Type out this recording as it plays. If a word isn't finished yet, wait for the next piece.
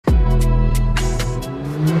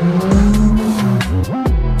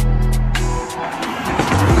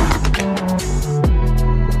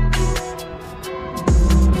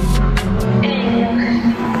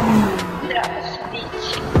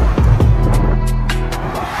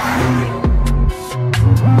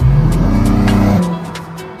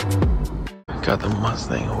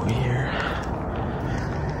Mustang over here.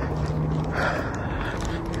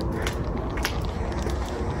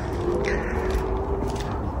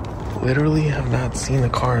 Literally have not seen the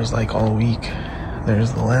cars like all week.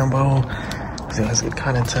 There's the Lambo, as you guys can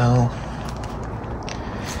kind of tell,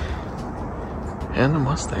 and the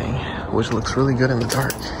Mustang, which looks really good in the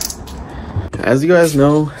dark. As you guys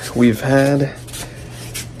know, we've had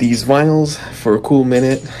these vinyls for a cool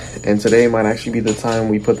minute, and today might actually be the time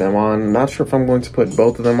we put them on. Not sure if I'm going to put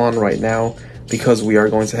both of them on right now because we are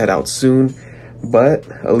going to head out soon, but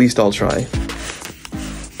at least I'll try.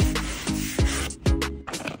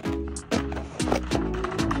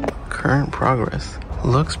 Current progress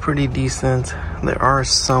looks pretty decent. There are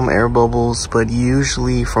some air bubbles, but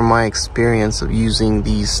usually from my experience of using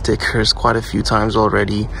these stickers quite a few times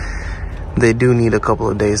already, they do need a couple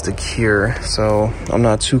of days to cure, so I'm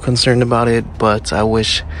not too concerned about it, but I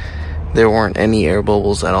wish there weren't any air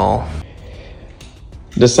bubbles at all.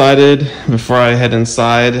 Decided before I head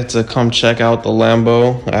inside to come check out the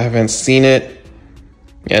Lambo. I haven't seen it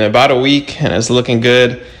in about a week and it's looking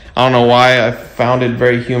good. I don't know why, I found it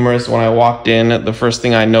very humorous when I walked in. The first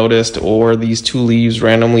thing I noticed were these two leaves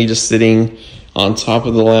randomly just sitting on top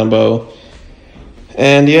of the Lambo.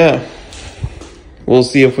 And yeah, we'll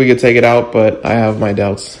see if we could take it out, but I have my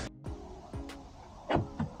doubts.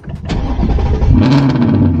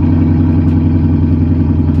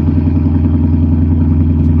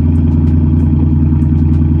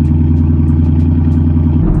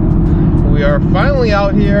 We are finally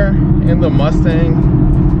out here in the Mustang.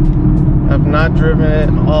 I've not driven it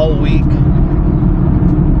all week.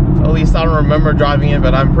 At least I don't remember driving it,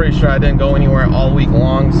 but I'm pretty sure I didn't go anywhere all week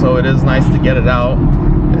long, so it is nice to get it out,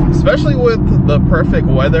 especially with the perfect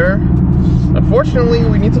weather. Unfortunately,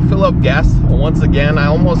 we need to fill up gas once again. I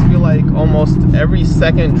almost feel like almost every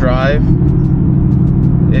second drive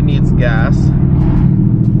it needs gas,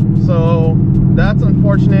 so that's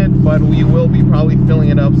unfortunate, but we will be probably filling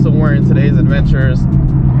it up somewhere in today's adventures.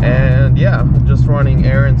 And yeah, just running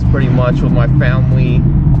errands pretty much with my family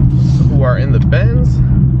who are in the Benz,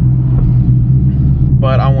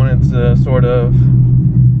 but I wanted to sort of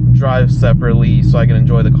drive separately so I can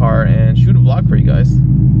enjoy the car and shoot a vlog for you guys.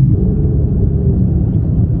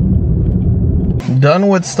 Done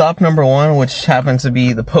with stop number one, which happened to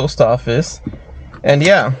be the post office. And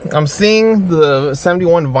yeah, I'm seeing the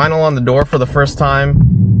 71 vinyl on the door for the first time.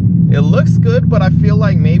 It looks good, but I feel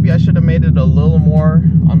like maybe I should have made it a little more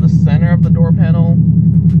on the center of the door panel.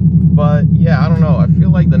 But yeah, I don't know. I feel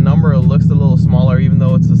like the number looks a little smaller, even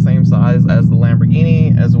though it's the same size as the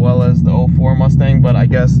Lamborghini as well as the 04 Mustang. But I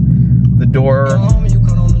guess the door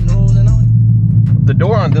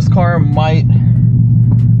on this car might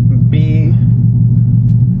be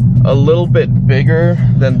a little bit bigger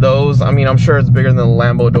than those. I mean, I'm sure it's bigger than the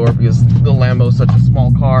Lambo door because the Lambo is such a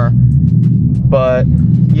small car. But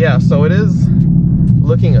yeah, so it is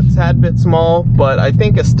looking a tad bit small, but I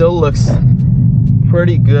think it still looks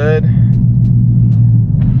pretty good.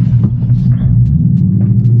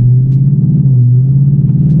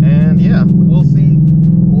 And yeah, we'll see.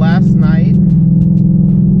 Last night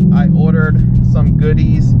I ordered some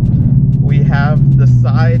goodies. We have the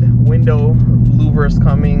side window louvers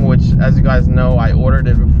coming, which, as you guys know, I ordered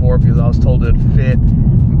it before because I was told it'd fit,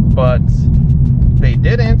 but they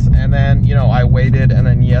didn't. And then, you know, I waited, and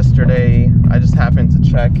then yesterday I just happened to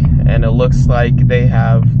check, and it looks like they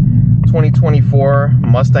have 2024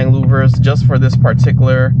 Mustang louvers just for this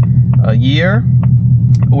particular year,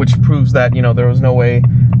 which proves that, you know, there was no way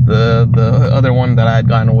the other one that I had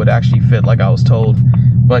gotten would actually fit like I was told.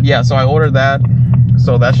 But yeah, so I ordered that,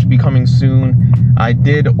 so that should be coming soon. I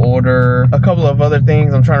did order a couple of other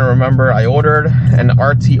things. I'm trying to remember. I ordered an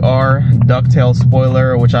RTR ducktail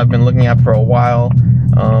spoiler, which I've been looking at for a while.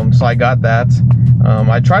 So I got that.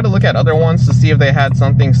 I tried to look at other ones to see if they had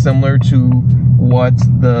something similar to what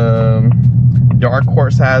the Dark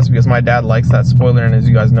Horse has, because my dad likes that spoiler. And as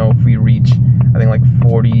you guys know, if we reach, I think like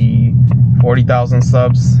 40,000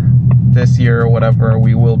 subs this year or whatever,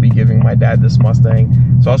 we will be giving my dad this Mustang.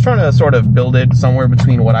 So I was trying to sort of build it somewhere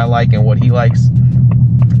between what I like and what he likes,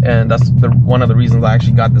 and that's one of the reasons I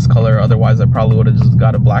actually got this color. Otherwise I probably would have just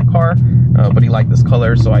got a black car, but he liked this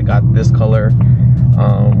color, so I got this color,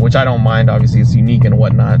 which I don't mind. Obviously it's unique and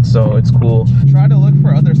whatnot, so it's cool. Try to look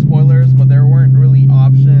for other spoilers, but there weren't really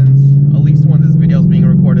options. At least when this video is being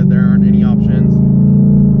recorded, there aren't any options.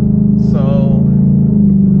 So,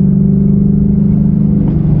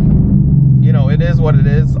 you know, it is what it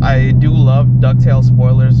is. I do love ducktail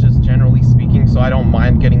spoilers, just generally speaking, so I don't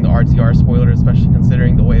mind getting the RTR spoiler, especially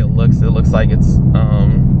considering the way it looks. It looks like it's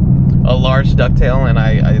a large ducktail, and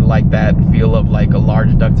I like that feel of like a large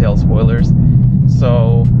ducktail spoilers.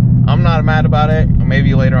 So I'm not mad about it.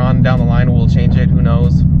 Maybe later on down the line we'll change it, who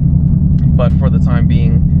knows. But for the time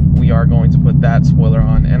being, we are going to put that spoiler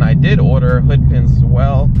on. And I did order hood pins as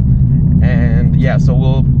well. And yeah, so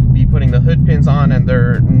we'll be putting the hood pins on, and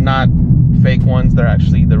they're not fake ones, they're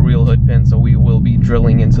actually the real hood pins. So we will be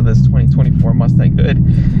drilling into this 2024 Mustang hood,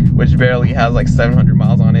 which barely has like 700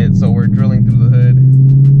 miles on it. So we're drilling through the hood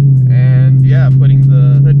and yeah, putting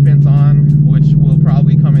the hood pins on, which will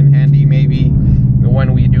probably come in handy maybe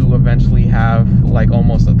when we do eventually have like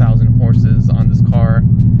almost 1,000 horses on this car.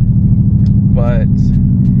 But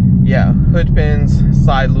yeah, hood pins,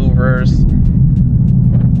 side louvers,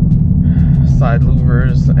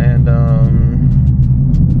 and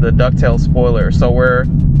the ducktail spoiler. So we're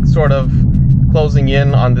sort of closing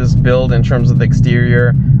in on this build in terms of the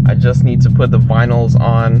exterior. I just need to put the vinyls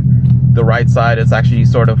on the right side. It's actually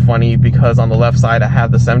sort of funny because on the left side I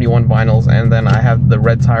have the 71 vinyls, and then I have the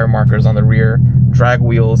red tire markers on the rear drag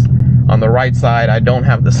wheels. On the right side I don't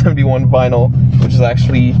have the 71 vinyl, which is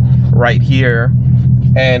actually right here,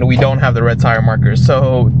 and we don't have the red tire markers.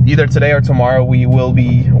 So either today or tomorrow we will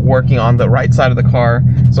be working on the right side of the car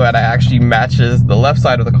so that it actually matches the left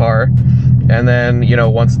side of the car. And then, you know,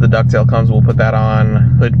 once the ducktail comes, we'll put that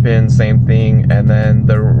on. Hood pin, same thing. And then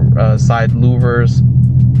the side louvers.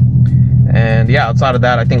 And yeah, outside of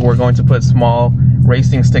that, I think we're going to put small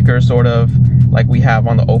racing stickers, sort of like we have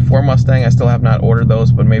on the 04 Mustang. I still have not ordered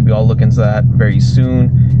those, but maybe I'll look into that very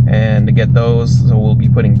soon and to get those. So we'll be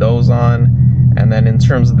putting those on. And then in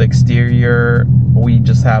terms of the exterior, we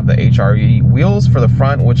just have the HRE wheels for the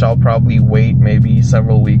front, which I'll probably wait maybe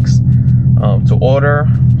several weeks to order.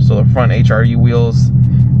 So the front HRE wheels,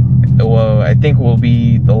 well, I think will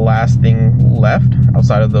be the last thing left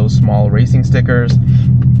outside of those small racing stickers.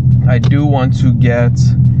 I do want to get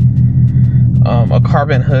a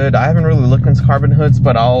carbon hood. I haven't really looked into carbon hoods,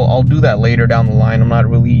 but I'll do that later down the line. I'm not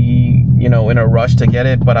really, you know, in a rush to get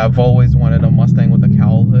it, but I've always wanted a Mustang with a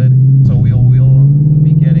cowl hood. So we'll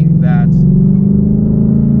be getting that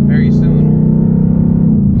very soon.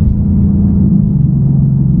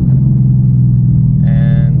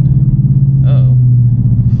 And oh,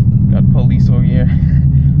 got police over here.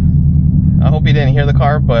 I hope you didn't hear the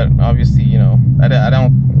car, but obviously, you know, I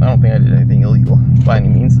don't think I did anything illegal by any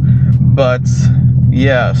means. But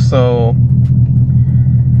yeah, so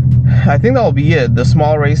I think that'll be it. The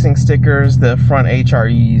small racing stickers, the front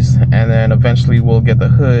HREs, and then eventually we'll get the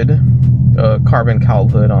hood, carbon cowl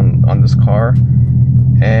hood on this car.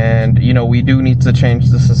 And you know, we do need to change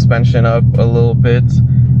the suspension up a little bit.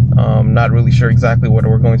 Not really sure exactly what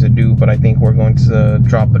we're going to do, but I think we're going to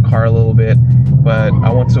drop the car a little bit. But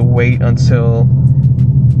I want to wait until,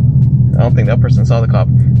 I don't think that person saw the cop.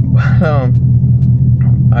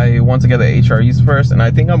 I want to get the HREs first, and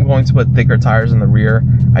I think I'm going to put thicker tires in the rear.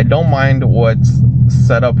 I don't mind what's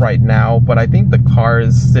set up right now, but I think the car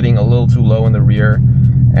is sitting a little too low in the rear,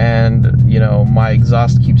 and you know, my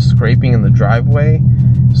exhaust keeps scraping in the driveway.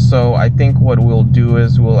 So I think what we'll do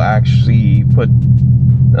is we'll actually put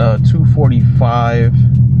 245,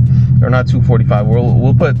 or not 245,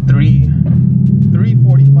 we'll put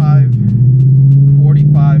 345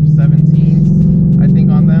 17s, I think,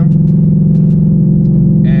 on them.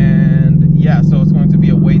 And yeah, so it's going to be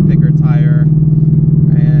a way thicker tire,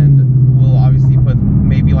 and we'll obviously put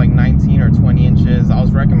maybe like 19 or 20 inches. I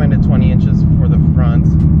was recommended 20 inches for the front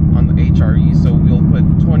on the HRE, so we'll put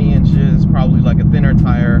 20 inches, probably like a thinner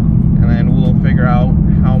tire, and then we'll figure out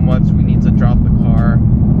how much we need to drop the car,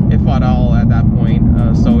 if at all, at that point,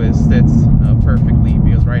 so it sits perfectly,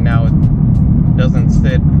 because right now it doesn't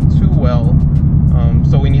sit too well.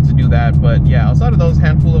 So we need to do that. But yeah, outside of those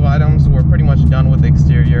handful of items, we're pretty much done with the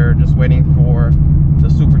exterior, just waiting for the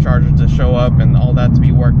supercharger to show up and all that to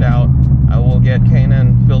be worked out. I will get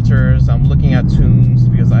K&N filters. I'm looking at tunes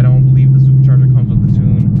because I don't believe the supercharger comes with the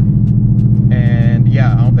tune. And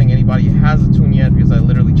yeah, I don't think anybody has a tune yet, because I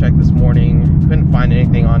literally checked this morning, couldn't find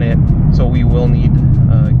anything on it. So we will need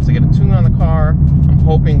to get a tune on the car. I'm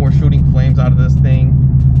hoping we're shooting flames out of this thing.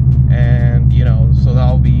 And you know, so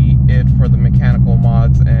that'll be it for the mechanical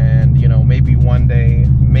mods. And you know, maybe one day,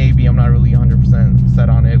 maybe, I'm not really 100% set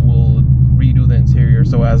on it, we'll redo the interior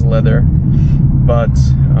so it has leather. But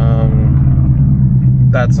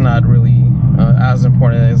that's not really as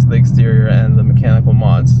important as the exterior and the mechanical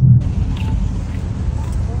mods.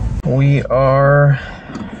 We are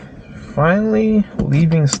finally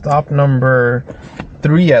leaving stop number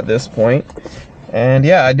 3 at this point. And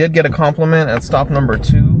yeah, I did get a compliment at stop number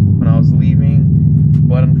 2 when I was leaving,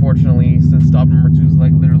 but unfortunately, since stop number 2 is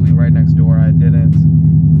like literally right next door, I didn't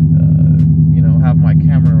you know, have my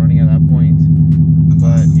camera running at that point.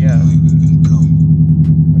 But yeah, I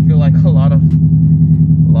feel like a lot of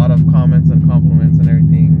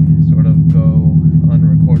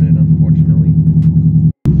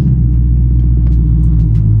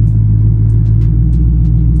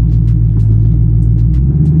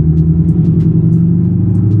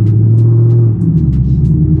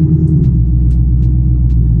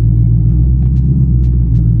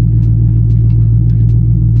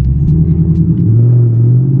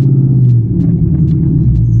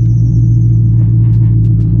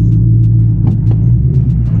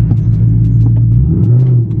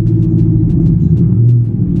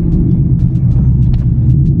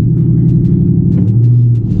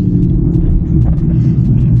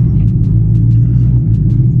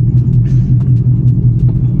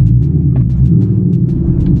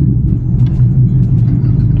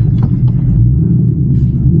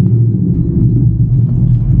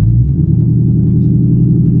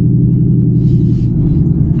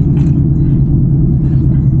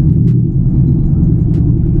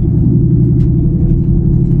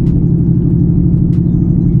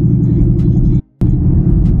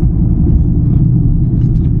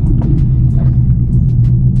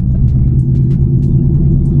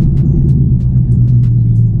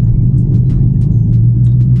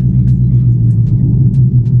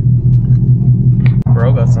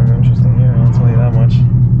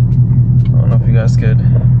guys could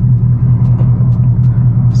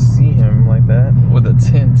see him like that with a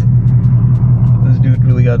tint. This dude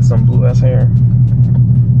really got some blue ass hair.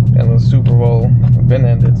 And the Super Bowl been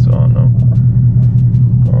ended, so I don't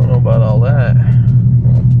know about all that.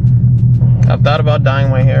 I've thought about dyeing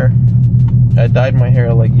my hair. I dyed my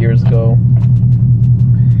hair like years ago,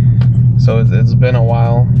 so it's been a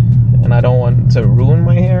while, and I don't want to ruin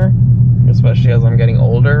my hair, especially as I'm getting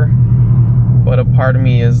older. But a part of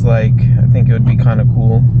me is like, I think it would be kind of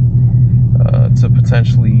cool to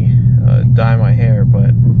potentially dye my hair, but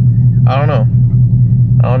I don't know.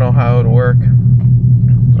 I don't know how it would work.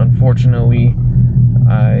 Unfortunately,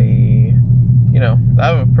 I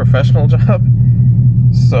have a professional job,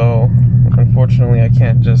 so unfortunately I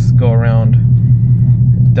can't just go around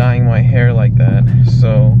dyeing my hair like that.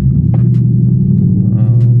 So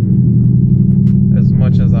as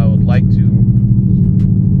much as I would like to,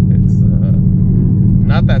 it's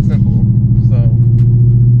not that simple. So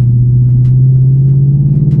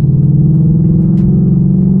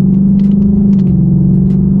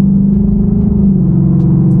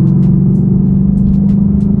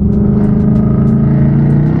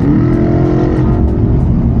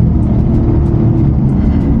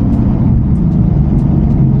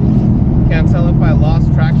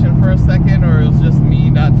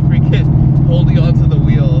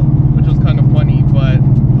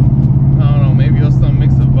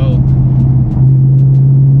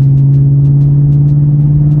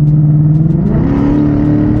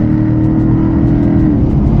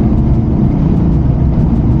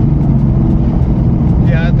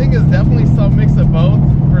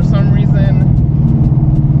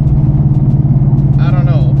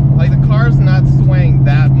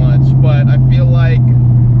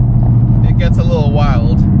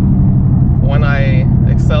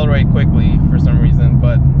quickly for some reason,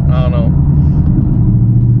 but I don't know.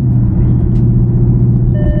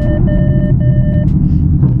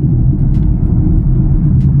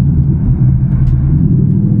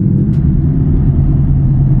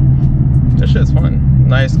 This shit's fun.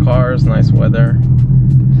 Nice cars, nice weather.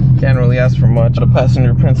 Can't really ask for much. The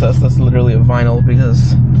passenger princess, that's literally a vinyl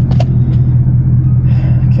because I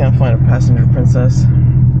can't find a passenger princess.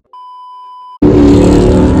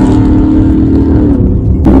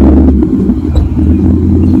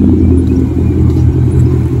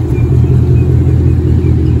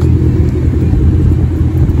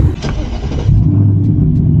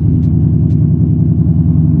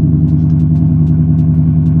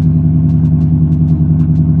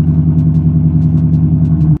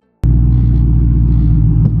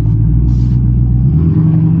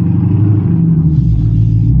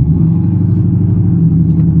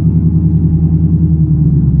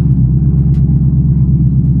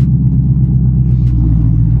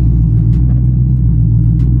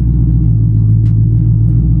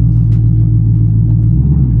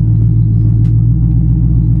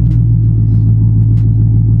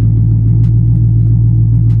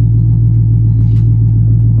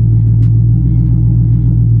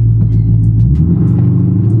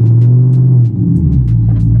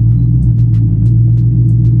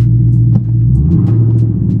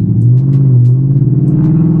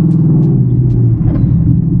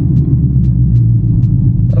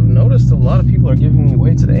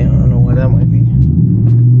 Today, I don't know why that might be.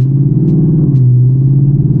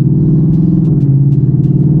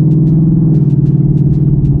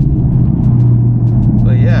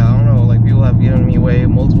 But yeah, I don't know, like people have given me away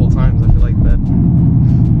multiple times. I feel like that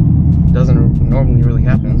doesn't normally really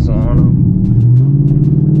happen, so I don't know.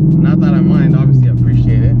 Not that I mind, obviously I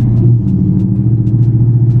appreciate it.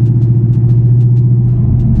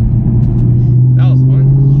 That was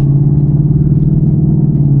fun.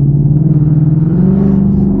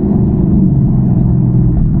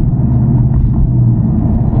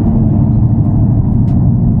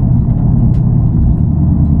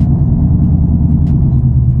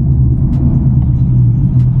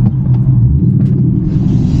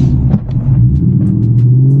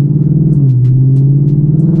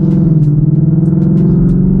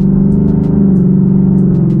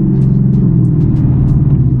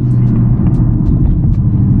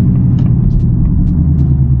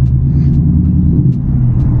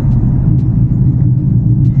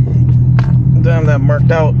 Damn, that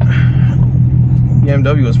marked out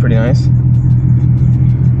BMW was pretty nice.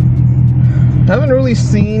 Haven't really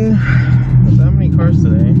seen that many cars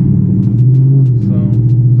today, so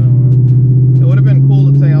it would have been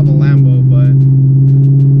cool to take out the Lambo, but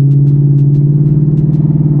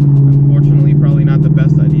unfortunately probably not the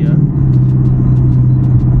best idea.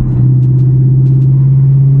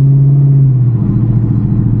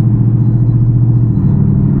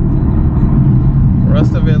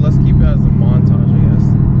 rest of it, let's keep it as a montage, I guess.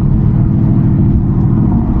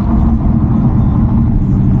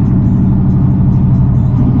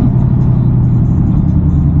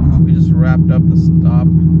 We just wrapped up the stop.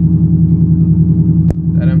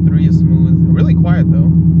 That M3 is smooth. Really quiet though.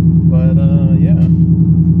 But yeah.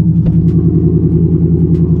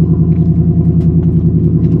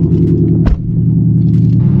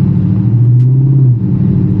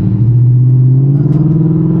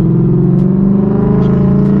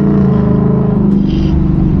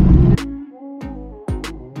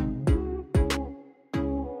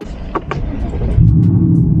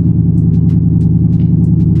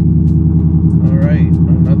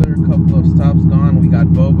 Stops gone. We got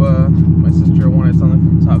boba. My sister wanted something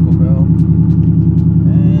from Taco Bell.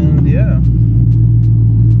 And yeah,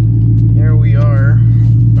 here we are. I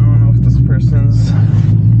don't know if this person's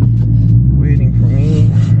waiting for me.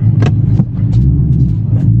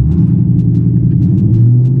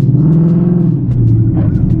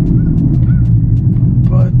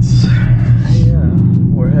 But yeah,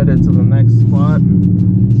 we're headed to the next spot,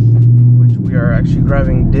 which we are actually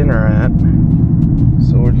grabbing dinner at.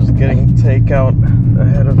 So we're just getting takeout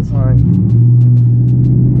ahead of time.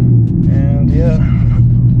 And yeah.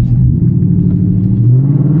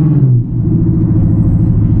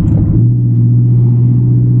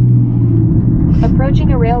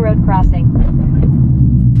 Approaching a railroad crossing.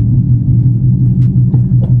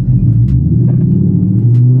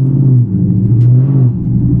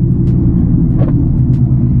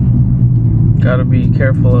 Gotta be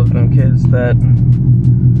careful of them kids that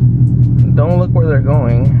don't look where they're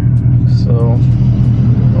going, so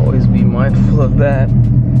always be mindful of that.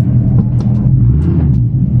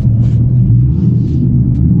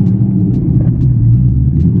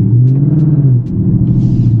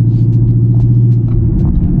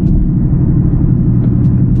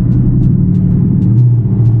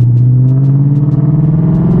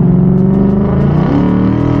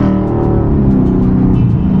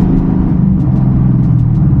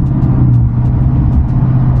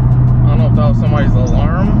 Somebody's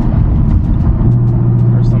alarm,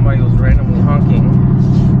 or somebody was randomly honking,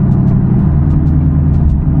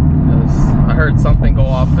 because I heard something go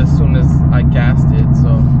off as soon as I gassed it, so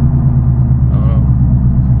I don't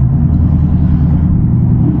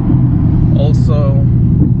know. Also,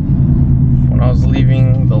 when I was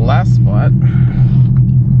leaving the last spot,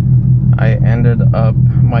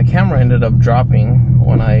 my camera ended up dropping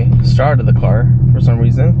when I started the car for some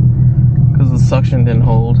reason, because the suction didn't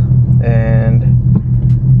hold. And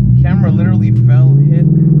camera literally hit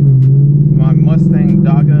my Mustang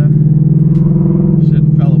ℂ𝕗𝕟𝕚. Shit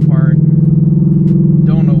fell apart.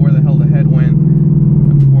 Don't know where the hell the head went,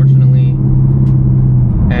 unfortunately.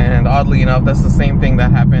 And oddly enough, that's the same thing that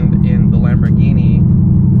happened in the Lamborghini.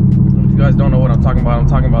 If you guys don't know what I'm talking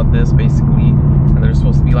about this basically. And there's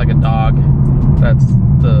supposed to be like a dog that's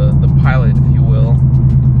the pilot, if you will.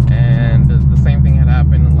 And the same thing had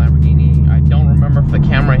happened in the Lamborghini. I don't remember if the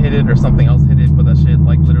camera hit it or something else hit it, but that shit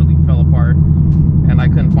like literally fell apart, and I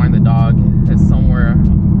couldn't find the dog. It's somewhere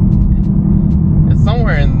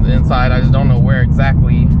inside. I just don't know where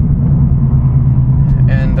exactly.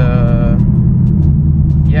 And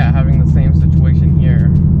yeah, having the same situation here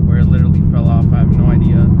where it literally fell off. I have no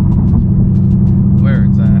idea where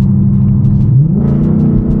it's at.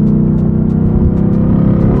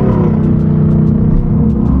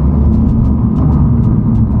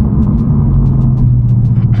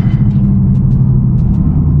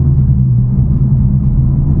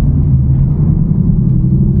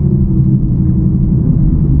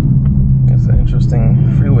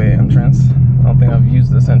 Freeway entrance. I don't think I've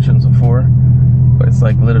used this entrance before, but it's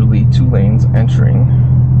like literally 2 lanes entering.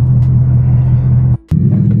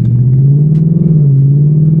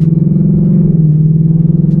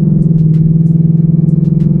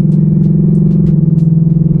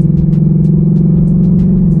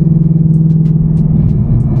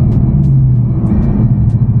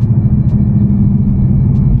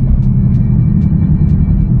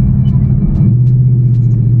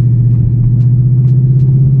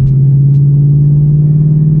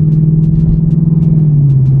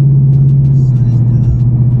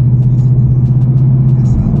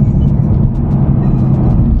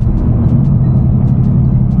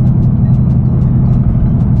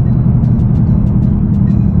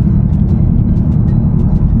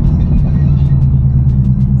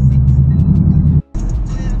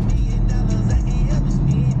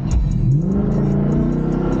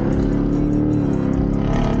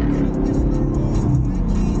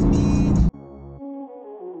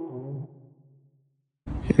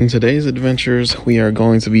 In today's adventures, we are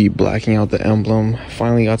going to be blacking out the emblem.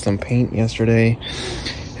 Finally got some paint yesterday.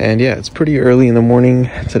 And yeah, it's pretty early in the morning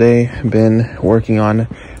today. Been working on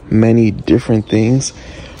many different things,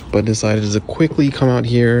 but decided to quickly come out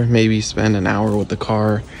here, maybe spend an hour with the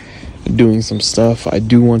car doing some stuff. I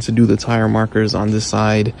do want to do the tire markers on this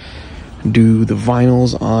side, do the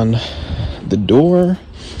vinyls on the door,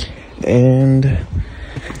 and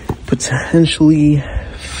potentially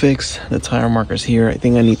fix the tire markers here. I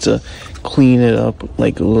think I need to clean it up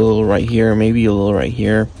like a little right here, maybe a little right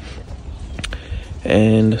here,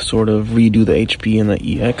 and sort of redo the HP and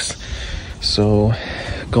the EX. So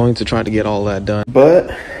going to try to get all that done, but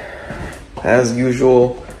as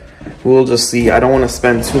usual, we'll just see. I don't want to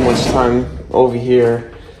spend too much time over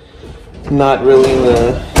here. Not really in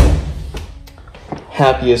the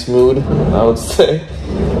happiest mood, I would say.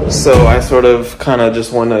 So I sort of kind of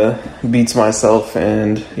just want to beat myself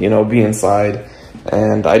and, you know, be inside.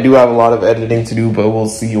 And I do have a lot of editing to do, but we'll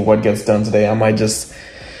see what gets done today. I might just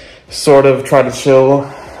sort of try to chill,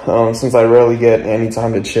 since I rarely get any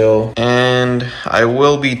time to chill. And I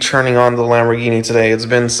will be turning on the Lamborghini today. It's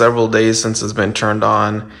been several days since it's been turned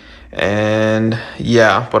on. And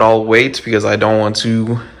yeah, but I'll wait because I don't want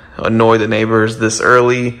to annoy the neighbors this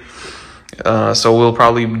early. So we'll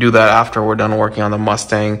probably do that after we're done working on the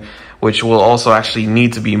Mustang, which will also actually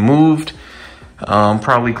need to be moved.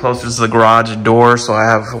 Probably closer to the garage door, so I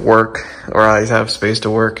have work, or I have space to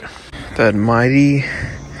work. That mighty,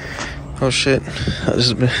 oh shit, I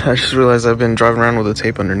just realized I've been driving around with the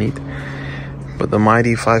tape underneath. But the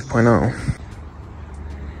mighty 5.0.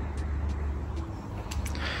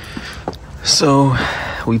 So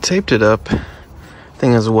we taped it up, I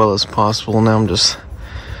think, as well as possible. Now I'm just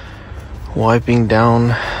wiping down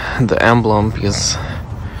the emblem because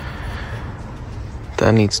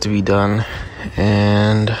that needs to be done.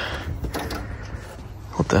 And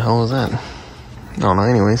what the hell is that? No,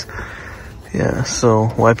 anyways. Yeah,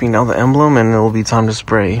 so wiping down the emblem and it'll be time to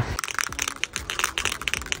spray.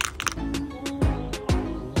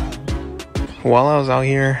 While I was out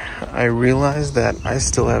here, I realized that I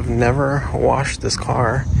still have never washed this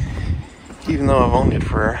car, even though I've owned it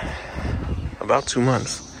for about 2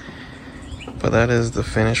 months. But that is the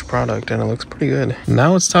finished product and it looks pretty good.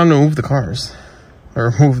 Now it's time to move the cars.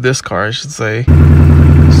 Or move this car, I should say.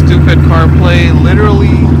 Stupid CarPlay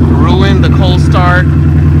literally ruined the cold start.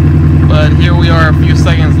 But here we are a few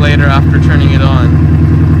seconds later after turning it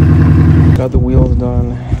on. Got the wheels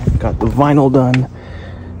done, got the vinyl done.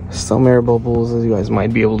 Some air bubbles, as you guys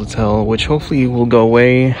might be able to tell, which hopefully will go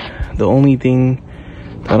away. The only thing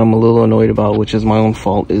that I'm a little annoyed about, which is my own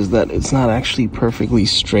fault, is that it's not actually perfectly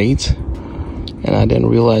straight. And I didn't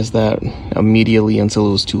realize that immediately until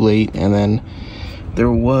it was too late. And then there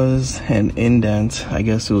was an indent, I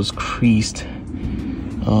guess it was creased.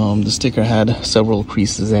 The sticker had several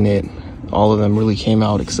creases in it. All of them really came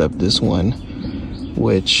out except this one,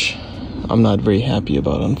 which I'm not very happy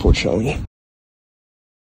about, unfortunately.